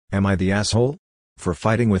Am I the asshole? For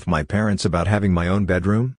fighting with my parents about having my own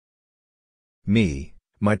bedroom? Me,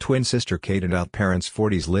 my twin sister Kate and our parents'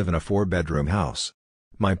 40s live in a 4-bedroom house.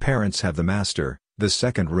 My parents have the master, the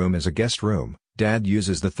second room is a guest room, Dad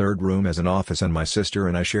uses the third room as an office and my sister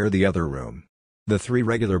and I share the other room. The 3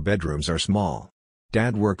 regular bedrooms are small.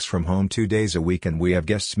 Dad works from home 2 days a week and we have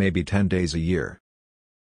guests maybe 10 days a year.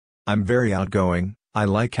 I'm very outgoing, I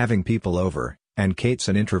like having people over, and Kate's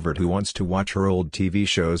an introvert who wants to watch her old TV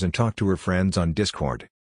shows and talk to her friends on Discord.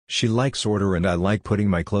 She likes order and I like putting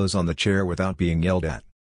my clothes on the chair without being yelled at.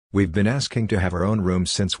 We've been asking to have our own room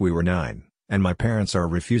since we were 9, and my parents are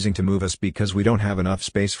refusing to move us because we don't have enough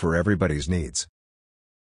space for everybody's needs.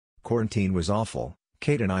 Quarantine was awful.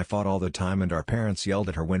 Kate and I fought all the time and our parents yelled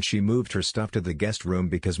at her when she moved her stuff to the guest room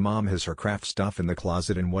because Mom has her craft stuff in the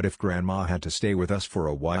closet and what if Grandma had to stay with us for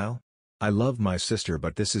a while? I love my sister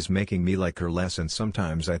but this is making me like her less and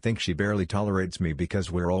sometimes I think she barely tolerates me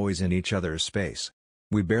because we're always in each other's space.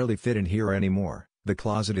 We barely fit in here anymore, the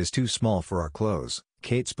closet is too small for our clothes,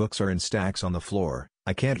 Kate's books are in stacks on the floor,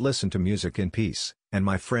 I can't listen to music in peace, and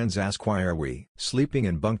my friends ask why are we sleeping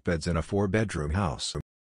in bunk beds in a 4-bedroom house.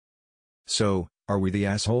 So, are we the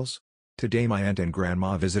assholes? Today my aunt and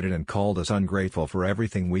grandma visited and called us ungrateful for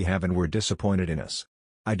everything we have and were disappointed in us.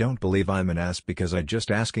 I don't believe I'm an ass because I'm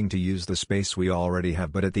just asking to use the space we already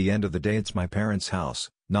have but at the end of the day it's my parents'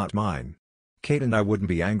 house, not mine. Kate and I wouldn't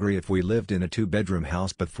be angry if we lived in a 2-bedroom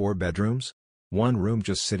house but 4 bedrooms? One room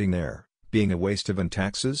just sitting there, being a waste of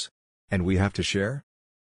taxes? And we have to share?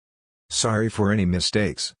 Sorry for any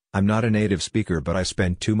mistakes, I'm not a native speaker but I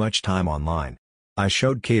spend too much time online. I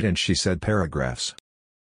showed Kate and she said paragraphs.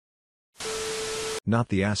 Not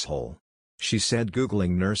the asshole. She said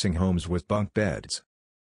Googling nursing homes with bunk beds.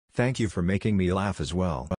 Thank you for making me laugh as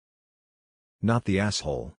well. Not the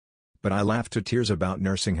asshole. But I laughed to tears about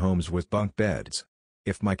nursing homes with bunk beds.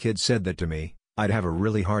 If my kid said that to me, I'd have a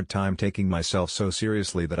really hard time taking myself so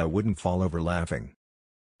seriously that I wouldn't fall over laughing.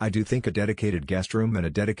 I do think a dedicated guest room and a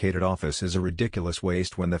dedicated office is a ridiculous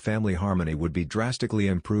waste when the family harmony would be drastically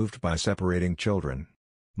improved by separating children.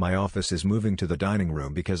 My office is moving to the dining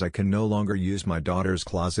room because I can no longer use my daughter's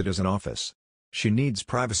closet as an office. She needs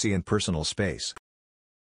privacy and personal space.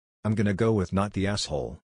 I'm gonna go with not the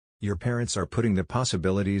asshole. Your parents are putting the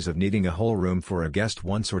possibilities of needing a whole room for a guest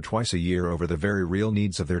once or twice a year over the very real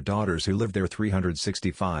needs of their daughters who live there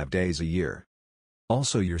 365 days a year.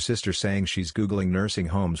 Also your sister saying she's Googling nursing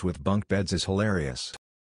homes with bunk beds is hilarious.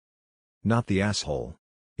 Not the asshole.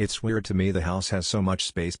 It's weird to me the house has so much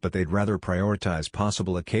space but they'd rather prioritize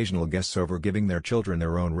possible occasional guests over giving their children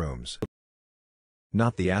their own rooms.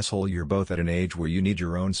 Not the asshole, you're both at an age where you need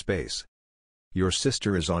your own space. Your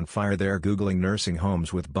sister is on fire there Googling nursing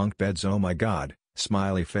homes with bunk beds, oh my god,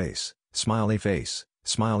 smiley face, smiley face,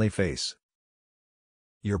 smiley face.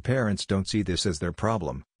 Your parents don't see this as their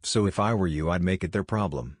problem, so if I were you I'd make it their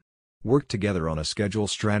problem. Work together on a schedule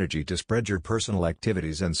strategy to spread your personal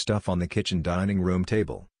activities and stuff on the kitchen dining room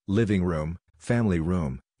table, living room, family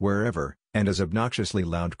room, wherever, and as obnoxiously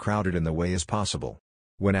loud crowded in the way as possible.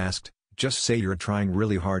 When asked, just say you're trying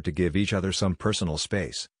really hard to give each other some personal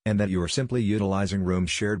space, and that you're simply utilizing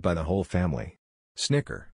rooms shared by the whole family.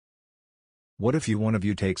 Snicker. What if one of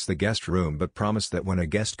you takes the guest room but promise that when a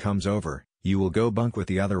guest comes over, you will go bunk with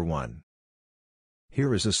the other one?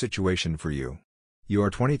 Here is a situation for you. You are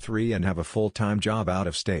 23 and have a full-time job out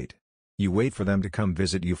of state. You wait for them to come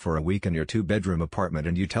visit you for a week in your 2-bedroom apartment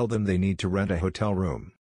and you tell them they need to rent a hotel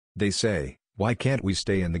room. They say, why can't we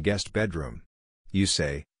stay in the guest bedroom? You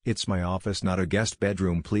say, it's my office not a guest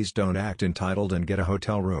bedroom, please don't act entitled and get a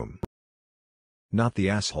hotel room. Not the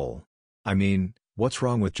asshole. I mean, what's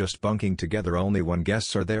wrong with just bunking together only when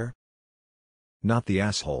guests are there? Not the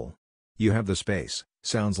asshole. You have the space,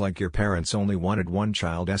 sounds like your parents only wanted one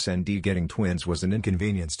child and getting twins was an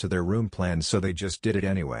inconvenience to their room plans so they just did it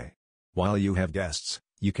anyway. While you have guests,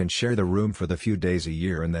 you can share the room for the few days a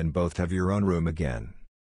year and then both have your own room again.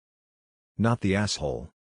 Not the asshole.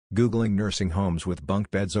 Googling nursing homes with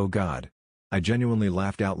bunk beds, oh god. I genuinely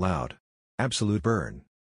laughed out loud. Absolute burn.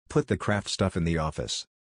 Put the craft stuff in the office.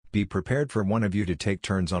 Be prepared for one of you to take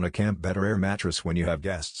turns on a camp bed or air mattress when you have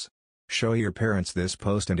guests. Show your parents this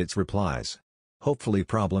post and its replies. Hopefully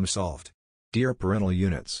problem solved. Dear parental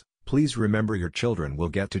units, please remember your children will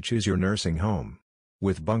get to choose your nursing home.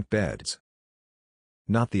 With bunk beds.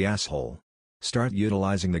 Not the asshole. Start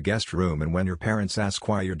utilizing the guest room and when your parents ask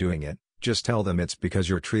why you're doing it, just tell them it's because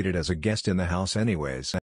you're treated as a guest in the house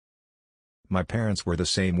anyways. My parents were the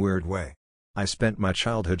same weird way. I spent my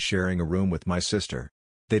childhood sharing a room with my sister.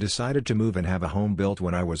 They decided to move and have a home built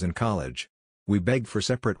when I was in college. We begged for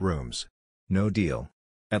separate rooms. No deal.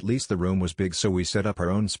 At least the room was big, so we set up our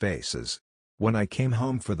own spaces. When I came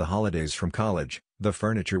home for the holidays from college, the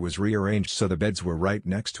furniture was rearranged so the beds were right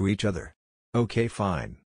next to each other. Okay,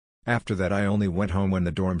 fine. After that I only went home when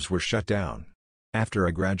the dorms were shut down. After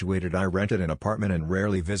I graduated I rented an apartment and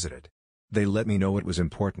rarely visited. They let me know it was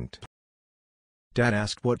important. Dad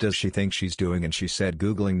asked what does she think she's doing and she said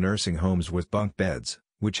Googling nursing homes with bunk beds,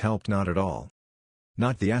 which helped not at all.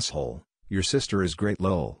 Not the asshole, your sister is great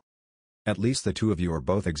lol. At least the two of you are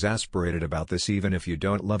both exasperated about this even if you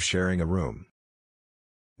don't love sharing a room.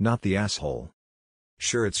 Not the asshole.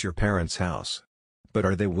 Sure, it's your parents' house. But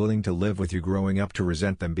are they willing to live with you growing up to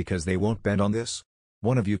resent them because they won't bend on this?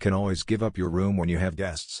 One of you can always give up your room when you have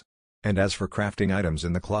guests. And as for crafting items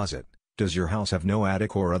in the closet, does your house have no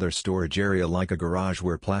attic or other storage area like a garage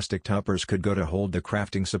where plastic toppers could go to hold the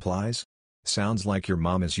crafting supplies? Sounds like your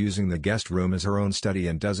mom is using the guest room as her own study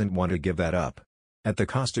and doesn't want to give that up. At the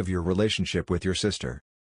cost of your relationship with your sister.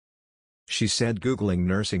 She said Googling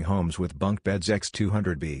nursing homes with bunk beds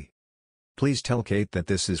x200b. Please tell Kate that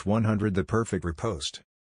this is 100 the perfect repost.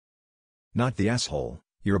 Not the asshole,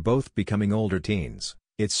 you're both becoming older teens.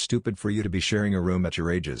 It's stupid for you to be sharing a room at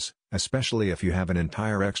your ages, especially if you have an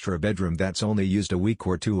entire extra bedroom that's only used a week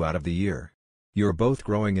or two out of the year. You're both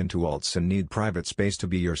growing into adults and need private space to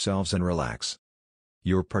be yourselves and relax.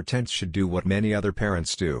 Your parents should do what many other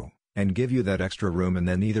parents do, and give you that extra room and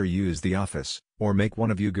then either use the office, or make one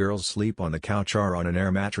of you girls sleep on the couch or on an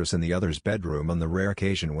air mattress in the other's bedroom on the rare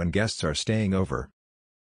occasion when guests are staying over.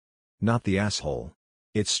 Not the asshole.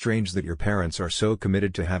 It's strange that your parents are so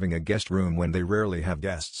committed to having a guest room when they rarely have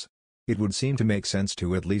guests. It would seem to make sense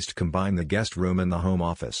to at least combine the guest room and the home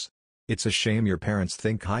office. It's a shame your parents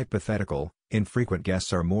think hypothetical, infrequent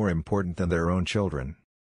guests are more important than their own children.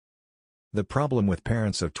 The problem with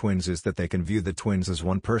parents of twins is that they can view the twins as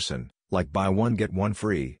one person, like buy one get one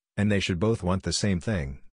free, and they should both want the same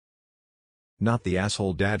thing. Not the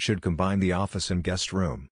asshole. Dad should combine the office and guest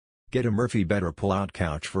room. Get a Murphy bed or pull-out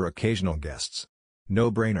couch for occasional guests.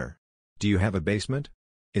 No-brainer. Do you have a basement?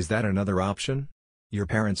 Is that another option? Your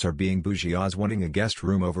parents are being bougie as wanting a guest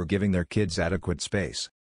room over giving their kids adequate space.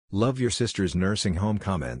 Love your sister's nursing home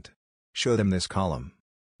comment. Show them this column.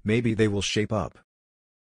 Maybe they will shape up.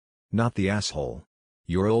 Not the asshole.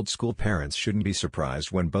 Your old school parents shouldn't be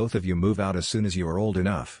surprised when both of you move out as soon as you are old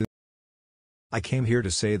enough. I came here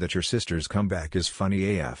to say that your sister's comeback is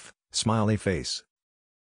funny AF, smiley face.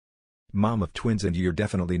 Mom of twins, and you're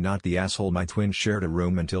definitely not the asshole. My twins shared a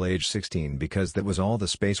room until age 16 because that was all the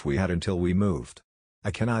space we had until we moved.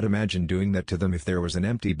 I cannot imagine doing that to them if there was an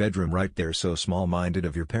empty bedroom right there. So small-minded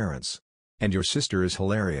of your parents. And your sister is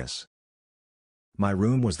hilarious. My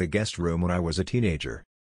room was the guest room when I was a teenager.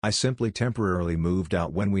 I simply temporarily moved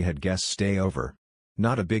out when we had guests stay over.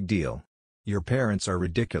 Not a big deal. Your parents are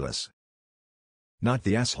ridiculous. Not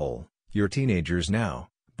the asshole. You're teenagers now,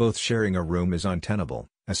 both sharing a room is untenable,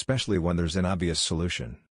 especially when there's an obvious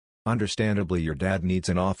solution. Understandably your dad needs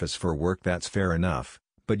an office for work, that's fair enough,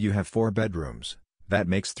 but you have 4 bedrooms, that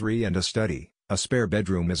makes 3 and a study. A spare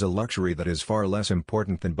bedroom is a luxury that is far less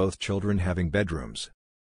important than both children having bedrooms.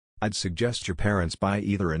 I'd suggest your parents buy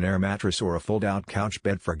either an air mattress or a fold-out couch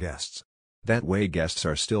bed for guests. That way guests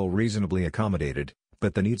are still reasonably accommodated,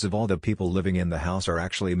 but the needs of all the people living in the house are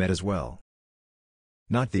actually met as well.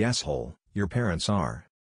 Not the asshole, your parents are.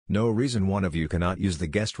 No reason one of you cannot use the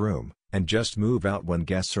guest room, and just move out when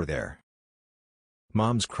guests are there.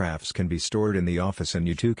 Mom's crafts can be stored in the office and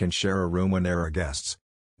you two can share a room when there are guests.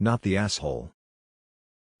 Not the asshole.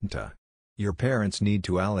 AITA. Your parents need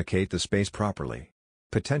to allocate the space properly.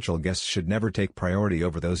 Potential guests should never take priority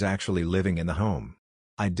over those actually living in the home.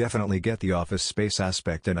 I definitely get the office space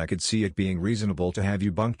aspect, and I could see it being reasonable to have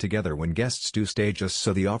you bunk together when guests do stay, just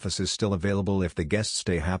so the office is still available if the guest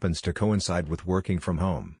stay happens to coincide with working from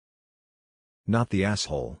home. Not the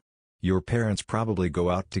asshole. Your parents probably go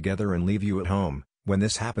out together and leave you at home. When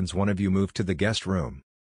this happens, one of you move to the guest room.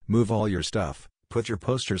 Move all your stuff, put your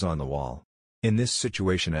posters on the wall. In this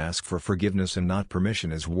situation, ask for forgiveness and not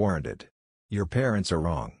permission is warranted. Your parents are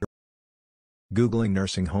wrong. Googling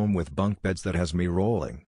nursing home with bunk beds, that has me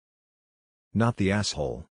rolling. Not the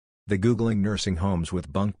asshole. The Googling nursing homes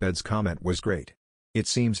with bunk beds comment was great. It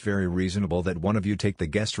seems very reasonable that one of you take the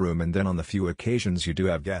guest room and then on the few occasions you do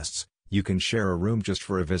have guests, you can share a room just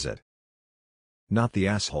for a visit. Not the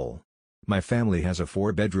asshole. My family has a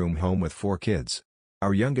 4-bedroom home with 4 kids.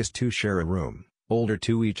 Our youngest 2 share a room, older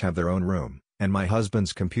 2 each have their own room, and my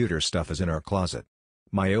husband's computer stuff is in our closet.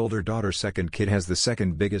 My older daughter's second kid has the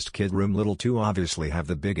second biggest kid room. Little 2 obviously have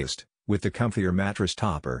the biggest, with the comfier mattress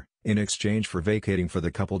topper, in exchange for vacating for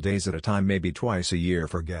the couple days at a time, maybe twice a year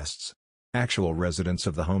for guests. Actual residents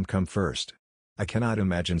of the home come first. I cannot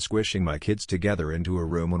imagine squishing my kids together into a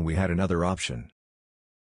room when we had another option.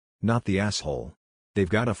 Not the asshole. They've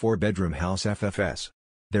got a 4-bedroom house FFS.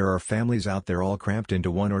 There are families out there all cramped into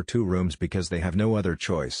 1 or 2 rooms because they have no other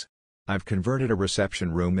choice. I've converted a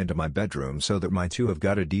reception room into my bedroom so that my 2 have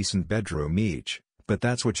got a decent bedroom each, but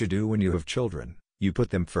that's what you do when you have children, you put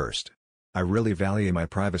them first. I really value my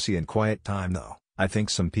privacy and quiet time though. I think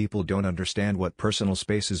some people don't understand what personal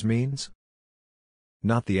spaces means.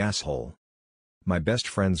 Not the asshole. My best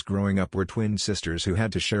friends growing up were twin sisters who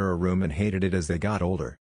had to share a room and hated it as they got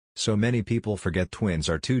older. So many people forget twins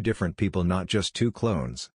are 2 different people, not just 2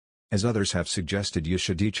 clones. As others have suggested, you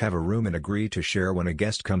should each have a room and agree to share when a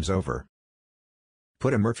guest comes over.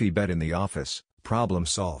 Put a Murphy bed in the office, problem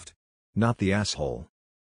solved. Not the asshole.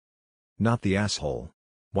 Not the asshole.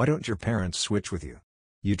 Why don't your parents switch with you?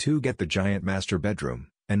 You 2 get the giant master bedroom,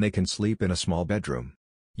 and they can sleep in a small bedroom.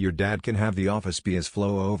 Your dad can have the office be his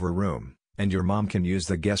flow-over room, and your mom can use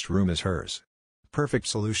the guest room as hers. Perfect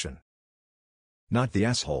solution. Not the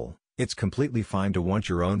asshole. It's completely fine to want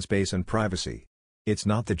your own space and privacy. It's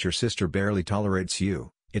not that your sister barely tolerates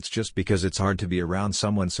you, it's just because it's hard to be around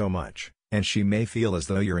someone so much, and she may feel as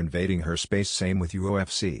though you're invading her space. Same with you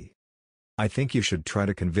OFC. I think you should try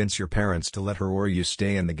to convince your parents to let her or you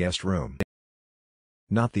stay in the guest room.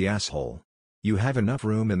 Not the asshole. You have enough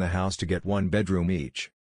room in the house to get 1 bedroom each.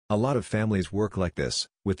 A lot of families work like this,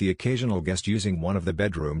 with the occasional guest using one of the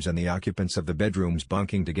bedrooms and the occupants of the bedrooms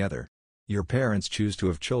bunking together. Your parents choose to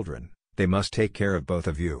have children, they must take care of both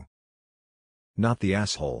of you. Not the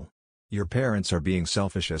asshole. Your parents are being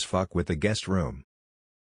selfish as fuck with the guest room.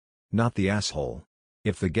 Not the asshole.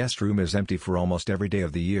 If the guest room is empty for almost every day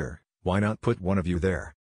of the year, why not put one of you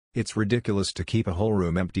there? It's ridiculous to keep a whole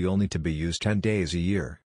room empty only to be used 10 days a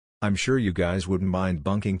year. I'm sure you guys wouldn't mind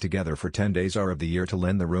bunking together for 10 days of the year to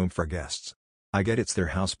lend the room for guests. I get it's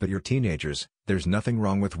their house, but you're teenagers, there's nothing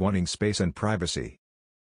wrong with wanting space and privacy.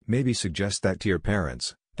 Maybe suggest that to your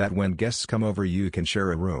parents, that when guests come over you can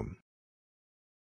share a room.